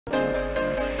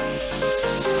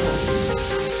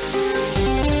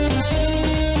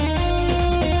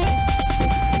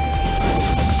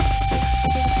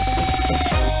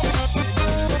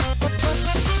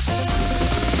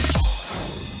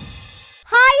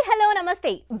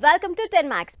నమస్తే welcome to 10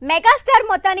 Max. Megastar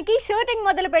మొత్తానికి shooting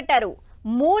మొదలు పెట్టారు.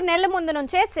 3 నెలల ముందు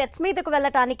నుంచే సెట్స్ మీదకు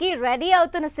వెళ్ళటానికి రెడీ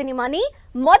అవుతున్న సినిమాని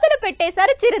మొదలు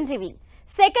పెట్టేశారు చిరంజీవి.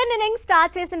 సెకండ్ ఇన్నింగ్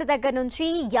స్టార్ట్ చేసిన దగ్గర నుంచి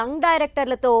యంగ్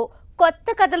డైరెక్టర్లతో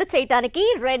కొత్త కథలు చేయడానికి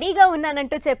రెడీగా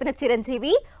ఉన్నానంటూ చెప్పిన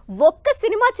చిరంజీవి ఒక్క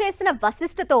సినిమా చేసిన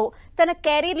వశిష్ఠతో తన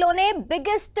కెరీర్ లోనే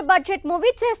బిగ్గెస్ట్ బడ్జెట్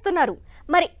మూవీ చేస్తున్నారు.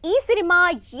 మరి ఈ సినిమా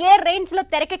ఏ రేంజ్ లో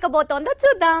తెరకెక్కబోతోందో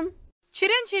చూద్దాం.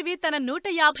 చిరంజీవి తన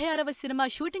 156వ సినిమా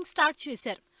షూటింగ్ స్టార్ట్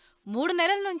చేశారు. 3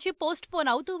 నెలల నుంచి పోస్ట్ పోన్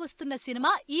అవుతూ వస్తున్న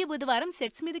సినిమా ఈ బుధవారం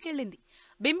సెట్స్ మీదకెళ్లింది.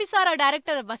 బింబిసారా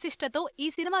డైరెక్టర్ వశిష్ఠతో ఈ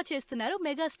సినిమా చేస్తున్నారు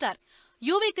మెగాస్టార్.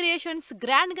 యువి క్రియేషన్స్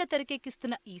గ్రాండ్ గా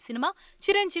తెరకెక్కిస్తున్న ఈ సినిమా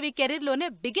చిరంజీవి కెరీర్ లోనే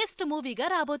బిగ్గెస్ట్ మూవీగా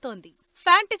రాబోతోంది.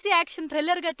 ఫ్యాంటసీ యాక్షన్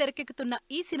థ్రిల్లర్ గా తెరకెక్కుతున్న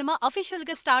ఈ సినిమా అఫీషియల్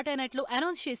గా స్టార్ట్ అయినట్లు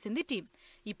అనౌన్స్ చేసింది టీం.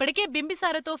 ఇప్పటికే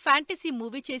బింబిసారాతో ఫ్యాంటసీ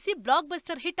మూవీ చేసి బ్లాక్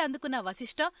బస్టర్ హిట్ అందుకున్న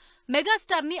వశిష్ఠ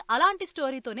మెగాస్టార్ ని అలాంటి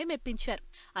స్టోరీతోనే మెప్పించారు.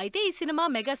 అయితే ఈ సినిమా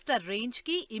మెగాస్టార్ రేంజ్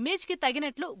కి ఇమేజ్ కి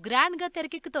తగినట్లు గ్రాండ్ గా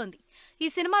తెరకెక్కుతోంది. ఈ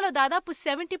సినిమాలో దాదాపు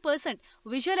 70%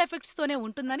 విజువల్ ఎఫెక్ట్స్ తోనే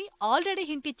ఉంటుందని ఆల్రెడీ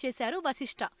హింట్ ఇచ్చేశారు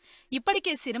వశిష్ఠ.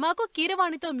 ఇప్పటికే సినిమాకు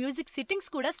కీరవాణితో మ్యూజిక్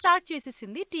సిట్టింగ్స్ కూడా స్టార్ట్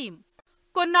చేసేసింది టీం.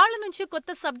 కొన్నాళ్ల నుంచి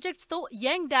కొత్త సబ్జెక్ట్స్ తో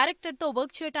యంగ్ డైరెక్టర్ తో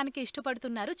వర్క్ చేయడానికి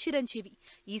ఇష్టపడుతున్నారు చిరంజీవి.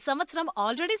 ఈ సంవత్సరం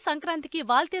ఆల్రెడీ సంక్రాంతికి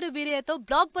వాల్తేరు వీరయ్యతో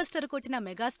బ్లాక్ బస్టర్ కొట్టిన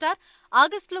మెగాస్టార్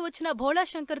ఆగస్టులో వచ్చిన భోళా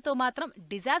శంకర్ తో మాత్రం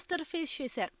డిజాస్టర్ ఫేస్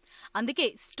చేశారు. అందుకే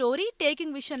స్టోరీ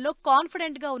టేకింగ్ విషయంలో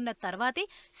కాన్ఫిడెంట్ గా ఉన్న తర్వాతే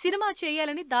సినిమా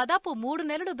చేయాలని దాదాపు 3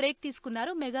 నెలలు బ్రేక్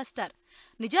తీసుకున్నారు మెగాస్టార్.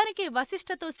 నిజానికి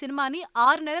వశిష్ఠతో సినిమాని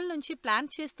 6 నెలల నుంచి ప్లాన్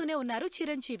చేస్తూనే ఉన్నారు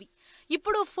చిరంజీవి.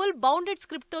 ఇప్పుడు ఫుల్ బౌండెడ్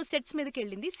స్క్రిప్ట్ తో సెట్స్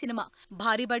మీదకెళ్లింది సినిమా.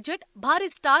 భారీ బడ్జెట్, భారీ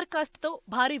స్టార్ కాస్ట్ తో,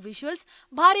 భారీ విజువల్స్,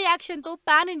 భారీ యాక్షన్ తో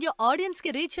పాన్ ఇండియా ఆడియన్స్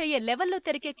కి రీచ్ అయ్యే లెవెల్లో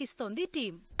తెరకెక్కిస్తోంది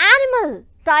టీం. యానిమల్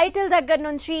టైటిల్ దగ్గర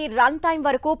నుంచి రన్ టైం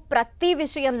వరకు ప్రతి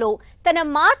విషయంలో తన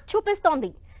మార్క్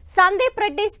చూపిస్తోంది. Sandeep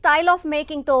Reddy style of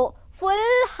making తో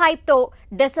ఫుల్ హైప్ తో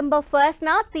డిసెంబర్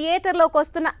 1న థియేటర్లోకి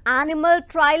వస్తున్న యానిమల్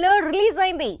ట్రైలర్ రిలీజ్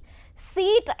అయింది.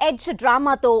 Seat edge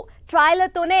డ్రామాతో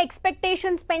ట్రైలర్తోనే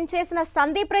expectations పెంచేసిన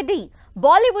Sandeep Reddy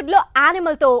Bollywood లో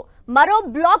యానిమల్ తో మరో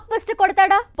block buster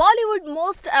కొడతాడా? Bollywood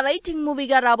most awaiting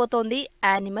మూవీగా రాబోతోంది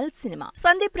animal cinema.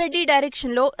 Sandeep Reddy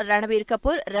direction లో రణబీర్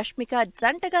కపూర్, రష్మిక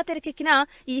జంటగా తెరకెక్కిన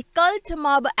ఈ cult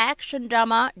mob action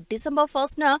drama December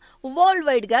 1న world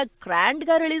wide గా గ్రాండ్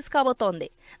గా రిలీజ్ కాబోతోంది.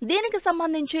 దీనికి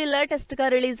సంబంధించి లేటెస్ట్ గా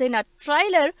రిలీజ్ అయిన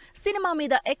ట్రైలర్ సినిమా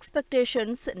మీద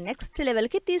ఎక్స్పెక్టేషన్స్ నెక్స్ట్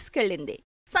లెవెల్ కి తీసుకెళ్లింది.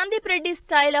 Sandeep Reddy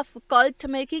style of cult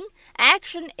making,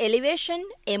 action, elevation,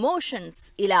 emotions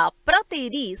ఇలా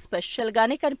ప్రతిదీ స్పెషల్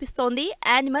గానే కనిపిస్తోంది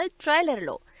యానిమల్ ట్రైలర్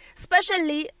లో.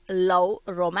 స్పెషల్లీ లవ్,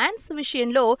 రొమాన్స్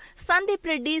విషయంలో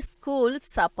సందీప్ రెడ్డి స్కూల్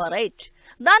సపరేట్.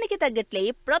 దానికి తగ్గట్లే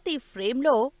ప్రతి ఫ్రేమ్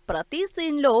లో, ప్రతి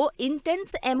సీన్ లో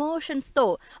ఇంటెన్స్ ఎమోషన్స్ తో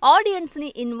ఆడియన్స్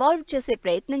ని ఇన్వాల్వ్ చేసే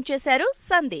ప్రయత్నం చేశారు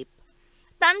సందీప్.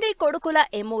 తండ్రి కొడుకుల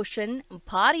ఎమోషన్,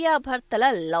 భార్యాభర్తల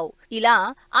లవ్ ఇలా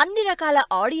అన్ని రకాల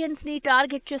ఆడియన్స్ ని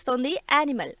టార్గెట్ చేస్తోంది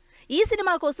యానిమల్. ఈ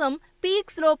సినిమా కోసం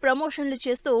పీక్స్ లో ప్రమోషన్లు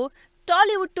చేస్తూ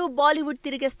Tollywood to Bollywood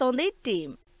తిరిగేస్తోంది team.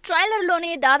 Trailer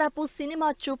లోనే దాదాపు సినిమా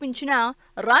చూపించిన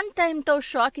రన్ టైమ్ తో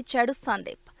షాక్ ఇచ్చాడు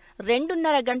సందీప్.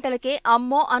 2.5 గంటలకే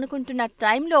అమ్మో అనుకుంటున్న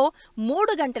టైంలో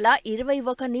 3 గంటల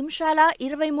 21 నిమిషాల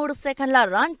 23 సెకండ్ల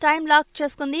రన్ టైం లాక్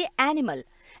చేసుకుంది యానిమల్.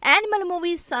 యానిమల్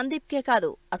మూవీ సందీప్ కే కాదు,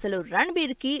 అసలు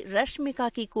రణబీర్ కి,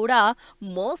 రష్మికకి కూడా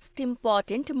most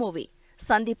important movie.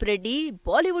 Sandeep Reddy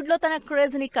Bollywood లో తన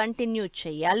క్రేజ్ ని కంటిన్యూ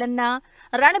చెయ్యాలన్నా,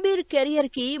 రణబీర్ కెరియర్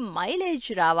కి మైలేజ్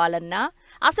రావాలన్నా,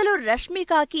 అసలు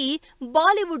రష్మికకి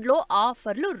బాలీవుడ్ లో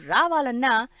ఆఫర్లు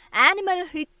రావాలన్నా యానిమల్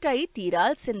హిట్ అయి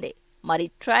తీరాల్సిందే. మరి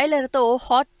ట్రైలర్ తో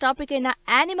హాట్ టాపిక్ అయిన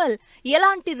యానిమల్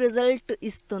ఎలాంటి రిజల్ట్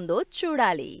ఇస్తుందో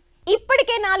చూడాలి.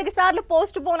 ఇప్పటికే 4 సార్లు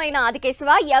పోస్ట్ పోన్ అయిన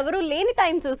ఆదికేశవ ఎవరూ లేని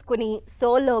టైం చూసుకుని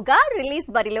సోలోగా రిలీజ్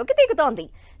బరిలోకి దిగుతోంది.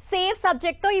 సేఫ్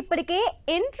సబ్జెక్ట్ తో ఇప్పటికే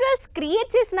ఇంట్రెస్ట్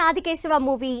క్రియేట్ చేసిన ఆదికేశవ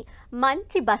మూవీ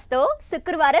మంచి బస్తో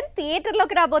శుక్రవారం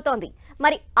థియేటర్లోకి రాబోతోంది.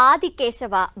 మరి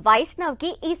ఆదికేశవ వైష్ణవ్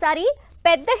కి ఈసారి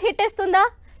పెద్ద హిట్ ఇస్తుందా?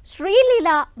 శ్రీలీల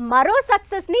మరో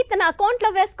సక్సెస్ ని తన అకౌంట్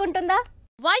లో వేసుకుంటుందా?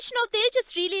 వైష్ణవ్ తేజ్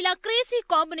శ్రీలీల క్రేజీ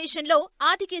కాంబినేషన్ లో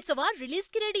ఆదికేశవ రిలీజ్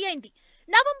కి రెడీ అయింది.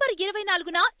 నవంబర్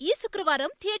 24న ఈ శుక్రవారం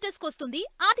థియేటర్స్ కొస్తుంది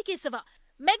ఆదికేశవ.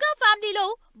 మెగా ఫ్యామిలీలో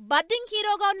బడ్డింగ్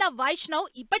హీరోగా ఉన్న వైష్ణవ్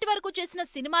ఇప్పటి వరకు చేసిన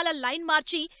సినిమాల లైన్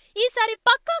మార్చి ఈసారి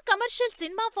పక్కా కమర్షియల్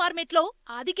సినిమా ఫార్మేట్ లో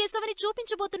ఆదికేశవని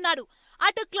చూపించబోతున్నాడు.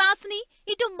 అటు క్లాస్ ని,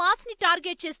 ఇటు మాస్ ని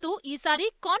టార్గెట్ చేస్తూ ఈసారి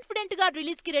కాన్ఫిడెంట్ గా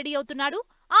రిలీజ్ కి రెడీ అవుతున్నాడు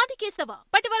ఆదికేశవ.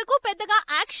 ఇప్పటి వరకు పెద్దగా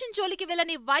యాక్షన్ జోలికి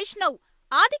వెళ్ళని వైష్ణవ్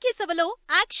ఆదికేశవలో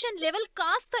యాక్షన్ లెవెల్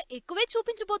కాస్త ఎక్కువే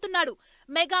చూపించబోతున్నాడు.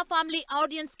 మెగా ఫ్యామిలీ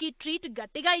ఆడియన్స్ కి ట్రీట్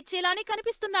గట్టిగా ఇచ్చేలానే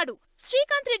కనిపిస్తున్నాడు.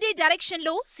 శ్రీకాంత్ రెడ్డి డైరెక్షన్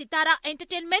లో సితారా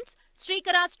ఎంటర్టైన్మెంట్స్,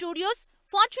 శ్రీకర స్టూడియోస్,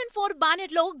 ఫార్చ్యూన్ 4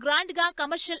 బ్యానర్ లో గ్రాండ్ గా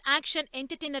కమర్షియల్ యాక్షన్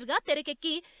ఎంటర్టైనర్ గా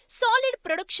తెరకెక్కి సాలిడ్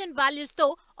ప్రొడక్షన్ వాల్యూస్ తో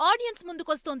ఆడియన్స్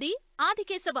ముందుకొస్తుంది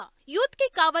ఆదికేశవ. యూత్ కి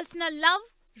కావాల్సిన love,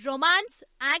 romance,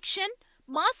 action,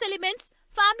 mass elements,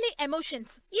 family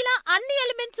emotions ఇలా అన్ని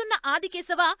ఎలిమెంట్స్ ఉన్న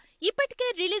ఆదికేశవ ఇప్పటికే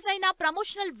రిలీజ్ అయిన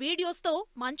ప్రమోషనల్ వీడియోస్ తో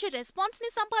మంచి రెస్పాన్స్ ని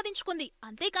సంపాదించుకుంది.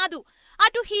 అంతేకాదు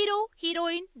అటు హీరో,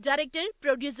 హీరోయిన్, డైరెక్టర్,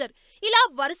 ప్రొడ్యూసర్ ఇలా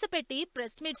వరుస పెట్టి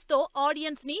ప్రెస్ మీట్స్ తో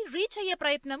ఆడియన్స్ ని రీచ్ అయ్యే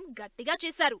ప్రయత్నం గట్టిగా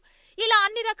చేశారు. ఇలా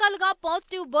అన్ని రకాలుగా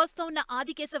పాజిటివ్ బజ్ తో ఉన్న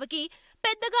ఆదికేశవకి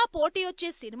పెద్దగా పోటీ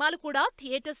వచ్చే సినిమాలు కూడా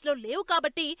థియేటర్స్ లో లేవు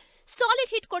కాబట్టి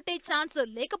సాలిడ్ హిట్ కొట్టే ఛాన్స్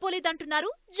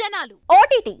లేకపోలేదంటున్నారు జనాలు.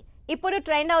 ఓటీటీ ఇప్పుడు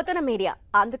ట్రెండ్ అవుతున్న మీడియా,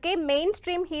 అందుకే మెయిన్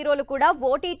స్ట్రీమ్ హీరోలు కూడా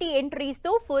ఓటీటీ ఎంట్రీస్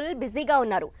తో ఫుల్ బిజీగా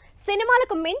ఉన్నారు.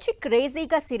 సినిమాలకు మించి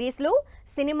క్రేజీగా సిరీస్లు,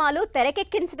 సినిమాలు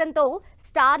తెరకెక్కించడంతో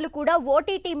స్టార్లు కూడా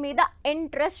ఓటీటీ మీద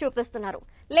ఇంట్రెస్ట్ చూపిస్తున్నారు.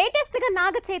 లేటెస్ట్ గా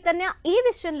నాగ చైతన్య ఈ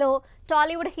విషయంలో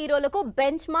టాలీవుడ్ హీరోలకు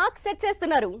బెంచ్ మార్క్ సెట్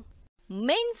చేస్తున్నారు.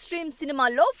 మెయిన్ స్ట్రీమ్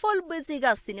సినిమాల్లో ఫుల్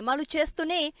బిజీగా సినిమాలు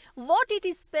చేస్తూనే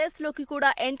ఓటీటీ స్పేస్ లోకి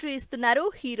కూడా ఎంట్రీ ఇస్తున్నారు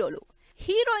హీరోలు.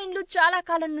 హీరోయిన్లు చాలా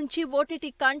కాలం నుంచి ఓటీటీ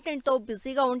కంటెంట్ తో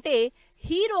బిజీగా ఉంటే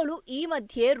హీరోలు ఈ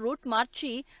మధ్య రూట్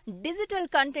మార్చి డిజిటల్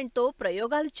కంటెంట్ తో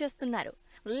ప్రయోగాలు చేస్తున్నారు.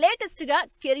 లేటెస్ట్ గా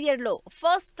కెరియర్ లో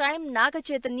ఫస్ట్ టైం నాగ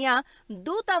చైతన్య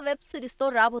దూత వెబ్ సిరీస్ తో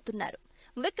రాబోతున్నారు.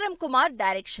 విక్రమ్ కుమార్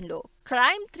డైరెక్షన్ లో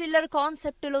క్రైమ్ థ్రిల్లర్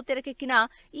కాన్సెప్ట్ లో తెరకెక్కిన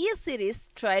ఈ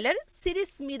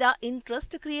సిరీస్ మీద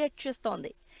ఇంట్రెస్ట్ క్రియేట్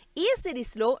చేస్తోంది. ఈ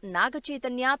సిరీస్ లో నాగ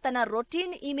చైతన్య తన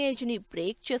రొటీన్ ఇమేజ్ ని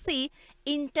బ్రేక్ చేసి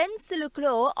ఇంటెన్స్ లుక్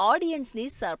లో ఆడియన్స్ ని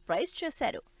సర్ప్రైజ్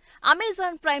చేశారు.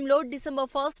 అమెజాన్ ప్రైమ్ లో December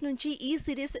 1 నుంచి ఈ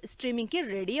సిరీస్ స్ట్రీమింగ్ కి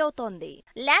రెడీ అవుతోంది.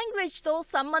 లాంగ్వేజ్ తో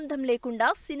సంబంధం లేకుండా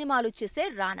సినిమాలు చేసే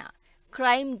రానా,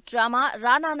 క్రైమ్ డ్రామా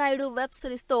రానా నాయుడు వెబ్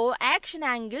సిరీస్ తో యాక్షన్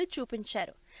యాంగిల్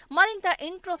చూపించారు. మరింత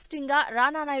ఇంట్రెస్టింగ్ గా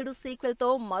రానా నాయుడు సీక్వెల్ తో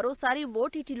మరోసారి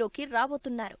ఓటీటీలోకి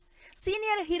రాబోతున్నారు.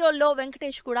 సీనియర్ హీరోల్లో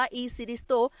వెంకటేష్ కూడా ఈ సిరీస్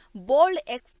తో బోల్డ్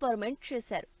ఎక్స్పెరిమెంట్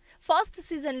చేశారు. ఫస్ట్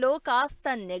సీజన్ లో కాస్త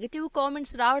నెగటివ్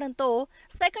కామెంట్స్ రావడంతో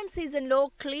సెకండ్ సీజన్ లో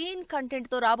క్లీన్ కంటెంట్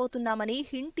తో రాబోతున్నామని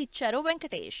హింట్ ఇచ్చారు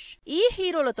వెంకటేష్. ఈ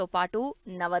హీరోలతో పాటు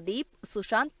నవదీప్,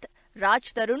 సుశాంత్,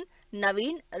 రాజ్ తరుణ్,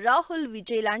 నవీన్, రాహుల్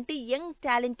విజయ్ లాంటి యంగ్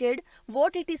టాలెంటెడ్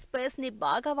ఓటీటీ స్పేస్ ని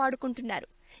బాగా వాడుకుంటున్నారు.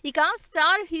 ఇక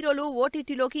స్టార్ హీరోలు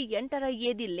ఓటీటీలోకి ఎంటర్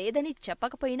అయ్యేది లేదని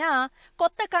చెప్పకపోయినా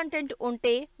కొత్త కంటెంట్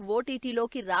ఉంటే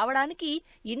ఓటీటీలోకి రావడానికి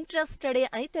ఇంట్రెస్టెడే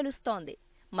అని తెలుస్తోంది.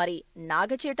 మరి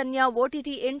నాగ చైతన్య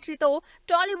ఓటీటీ ఎంట్రీతో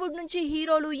టాలీవుడ్ నుంచి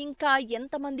హీరోలు ఇంకా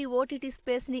ఎంతమంది ఓటీటీ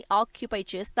స్పేస్ ని ఆక్యుపై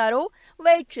చేస్తారో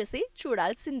వెయిట్ చేసి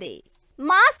చూడాల్సిందే.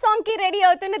 మాస్ సాంగ్ కి రెడీ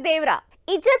అవుతున్న దేవరా,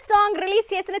 ఇజ్జత్ సాంగ్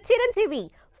రిలీజ్ చేసిన చిరంజీవి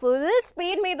ఫుల్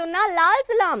స్పీడ్ మీద ఉన్న లాల్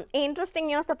సలాం.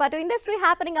 ఇంట్రెస్టింగ్ న్యూస్ తో పాటు ఇండస్ట్రీ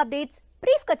హ్యాపెనింగ్ అప్డేట్స్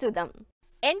బ్రీఫ్ గా చూద్దాం.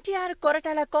 ఎన్టీఆర్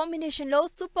కొరటాల కాంబినేషన్ లో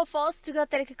సూపర్ ఫాస్ట్ గా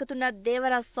తెరకెక్కుతున్న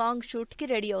దేవరా సాంగ్ షూట్ కి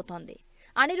రెడీ అవుతోంది.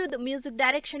 అనిరుద్ మ్యూజిక్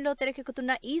డైరెక్షన్ లో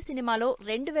తెరకెక్కుతున్న ఈ సినిమాలో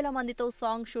 2000 మందితో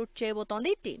సాంగ్ షూట్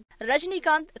చేయబోతోంది టీం.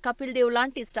 రజనీకాంత్, కపిల్ దేవ్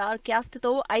లాంటి స్టార్ క్యాస్ట్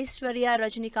తో ఐశ్వర్య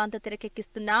రజనీకాంత్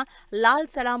తెరకెక్కిస్తున్న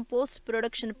లాల్ సలాం పోస్ట్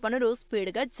ప్రొడక్షన్ పనులు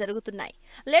స్పీడ్ గా జరుగుతున్నాయి.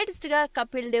 లేటెస్ట్ గా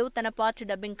కపిల్ దేవ్ తన పార్ట్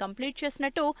డబ్బింగ్ కంప్లీట్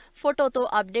చేసినట్టు ఫోటోతో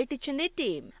అప్డేట్ ఇచ్చింది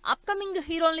టీం. అప్కమింగ్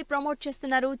హీరోల్ని ప్రమోట్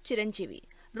చేస్తున్నారు చిరంజీవి.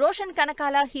 రోషన్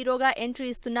కనకాల హీరోగా ఎంట్రీ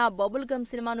ఇస్తున్న బబుల్ గమ్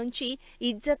సినిమా నుంచి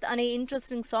ఇజ్జత్ అనే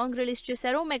ఇంట్రెస్టింగ్ సాంగ్ రిలీజ్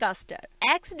చేశారు మెగాస్టార్.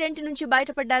 యాక్సిడెంట్ నుంచి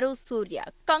బయటపడ్డారు సూర్య.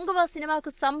 కంగువా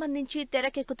సినిమాకు సంబంధించి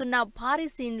తెరకెక్కుతున్న భారీ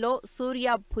సీన్ లో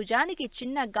సూర్య భుజానికి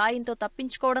చిన్న గాయంతో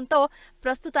తప్పించుకోవడంతో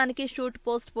ప్రస్తుతానికి షూట్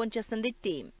పోస్ట్ పోన్ చేసింది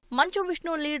టీం. మంచు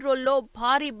విష్ణు లీడ్ రోల్లో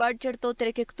భారీ బడ్జెట్ తో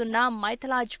తెరకెక్కుతున్న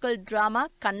మైథలాజికల్ డ్రామా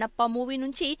కన్నప్ప మూవీ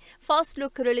నుంచి ఫస్ట్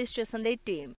లుక్ రిలీజ్ చేసింది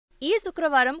టీం. ఈ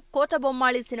శుక్రవారం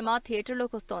కోటబొమ్మాళి సినిమా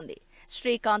థియేటర్లోకి వస్తోంది.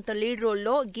 శ్రీకాంత్ లీడ్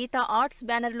రోల్లో గీతా ఆర్ట్స్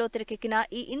బ్యానర్ లో తెరకెక్కిన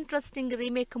ఈ interesting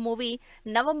remake movie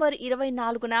November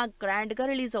 24న grand గా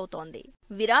రిలీజ్ అవుతోంది.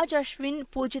 విరాజ్ అశ్విన్,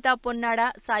 పూజిత పొన్నాడ,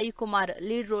 సాయి కుమార్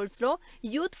లీడ్ రోల్స్ లో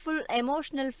యూత్ఫుల్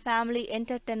ఎమోషనల్ ఫ్యామిలీ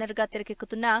ఎంటర్టైనర్ గా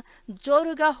తెరకెక్కుతున్న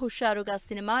జోరుగా హుషారుగా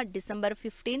సినిమా December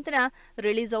 15న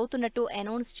రిలీజ్ అవుతున్నట్టు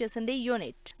అనౌన్స్ చేసింది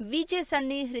యూనిట్. విజయ్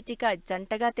సన్నీ, హృతిక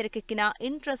జంటగా తెరకెక్కిన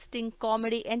interesting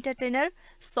comedy entertainer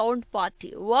sound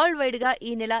party world wide గా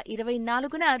ఈ నెల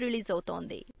 24న రిలీజ్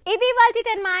అవుతోంది. ఇది వాల్టి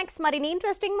 10 మ్యాక్స్. మరిన్ని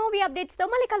ఇంట్రెస్టింగ్ మూవీ అప్డేట్స్ తో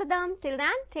మళ్ళీ కలుద్దాం. Till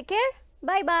then take care,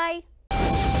 by by.